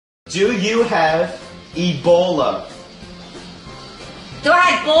Do you have Ebola? Do I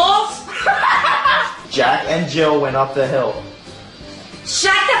have balls? Jack and Jill went up the hill.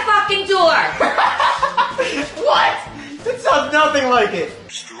 Shut the fucking door! What? It sounds nothing like it.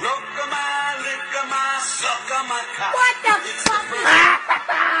 What the fuck is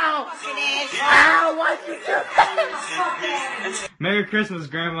Ow, why'd you do that? Merry Christmas,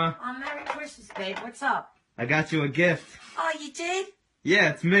 Grandma. Oh, Merry Christmas, babe. What's up? I got you a gift. Oh, you did?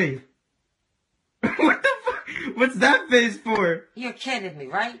 Yeah, it's me. What the fuck? What's that face for? You're kidding me,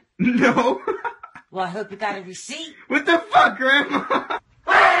 right? No. Well, I hope you got a receipt. What the fuck, Grandma?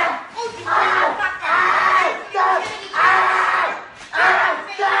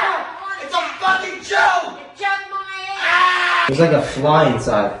 It's a fucking joke! Jump my ass! There's like a fly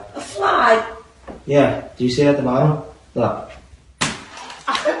inside. A fly? Yeah, do you see it at the bottom? Look.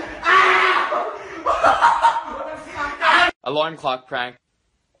 Alarm clock prank.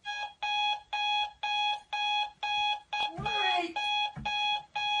 What?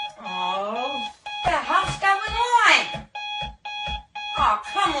 Oh, what the hell's going on? Oh,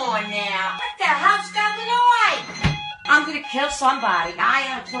 come on now. What the hell's going on? I'm gonna kill somebody.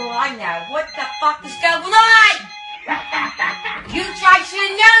 That's all I know. What the fuck is going on? You guys should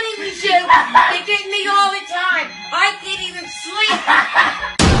have known it was you. They get me all the time. I can't even sleep.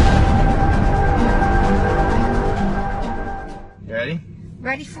 You ready?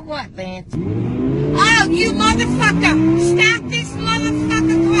 Ready for what, Lance? Oh, you motherfucker! Stop this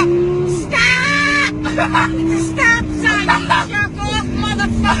motherfucker clock! Stop! It's a stop sign, you jerk off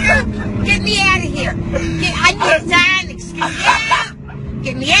motherfucker! Get me out of here! I need Xanax! Get me out!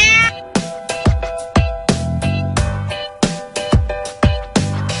 Get me out!